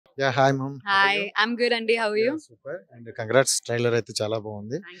Yeah, hi mom. How are you? Hi, I'm good, Andy. How are Yeah, you? super. And congrats, trailer అయితే చాలా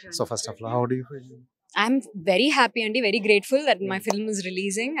బాగుంది. Thank you, So Andy. first of all, how do you feel? I'm very happy, Andy. Very grateful that my film is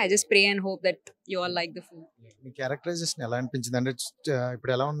releasing. I just pray and hope that you all like the film. Me characterisation ఎలా అనిపించింది అంటే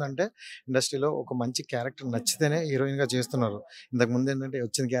ఇప్పుడు ఎలా ఉందంటే ఇండస్ట్రీలో ఒక మంచి character నచ్చితేనే హీరోయిన్ గా చేస్తున్నారు. ఇంతకు ముందు ఏంటంటే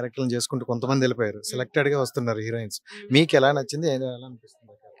వచ్చిన క్యారెక్టర్లను చేసుకుంటూ కొంతమంది వెళ్ళిపోయారు. సెలెక్టెడ్ గా వస్తున్నారు హీరోయిన్స్. మీకు ఎలా నచ్చింది? ఎలా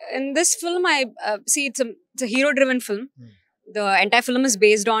అనిపిస్తుంది? In this film, I see it's a hero-driven film. The entire film is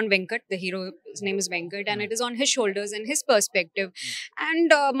based on Venkat. The hero's name is Venkat, and it is on his shoulders and his perspective. And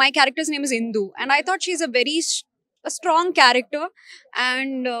my character's name is Indu, and I thought she's a very a strong character,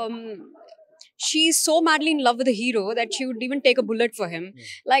 and she's so madly in love with the hero that she would even take a bullet for him.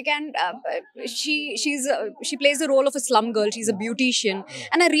 Like, and she plays the role of a slum girl. She's a beautician,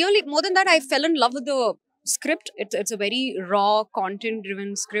 and I really, more than that, I fell in love with the script. It's a very raw, content driven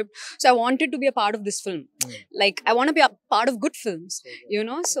script, so I wanted to be a part of this film. Like, I want to be a part of good films, you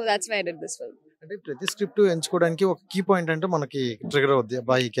know, so that's why I did this film. అంటే ప్రతి script ఎంచుకోవడానికి ఒక key point అంటే మనకి trigger అవుద్ది.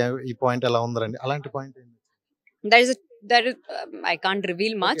 అబ్బా ఈ point ఎలా ఉందండి, అలాంటి పాయింట్ ఏంటి? There is I can't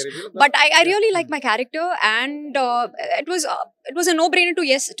reveal much, but I really like my character, and it was a no brainer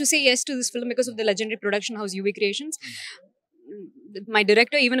to say yes to this film because of the legendary production house UV Creations. My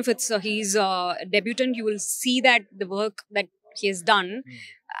director, even if he's a debutant, you will see that the work that he has done.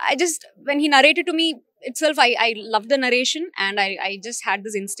 When he narrated to me itself, I loved the narration, and I just had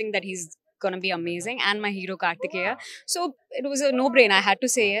this instinct that he's gonna be amazing, and my hero Kartikeya. So it was a no-brainer. I had to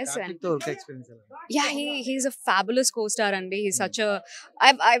say yes. And కార్తీక్తో ఒక experience ఎలా ఉంది? yeah, he's a fabulous co-star, and he's such a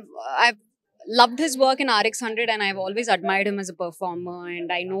I've loved his work in RX100, and I've always admired him as a performer, and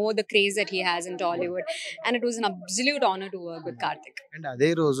I know the craze that he has in Tollywood, and it was an absolute honor to work with Kartik. And అదే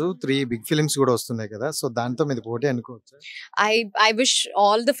రోజు 3 big films కూడా వస్తున్నాయి కదా, so దాంతో మీది పోటీ అనుకోవచ్చు. I wish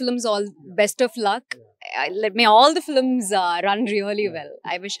all the films all best of luck. Let me all the films run really well.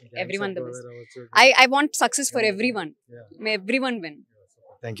 I wish everyone the best. I want success for everyone. May everyone win.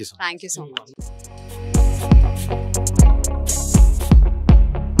 Thank you so much. Thank you so much.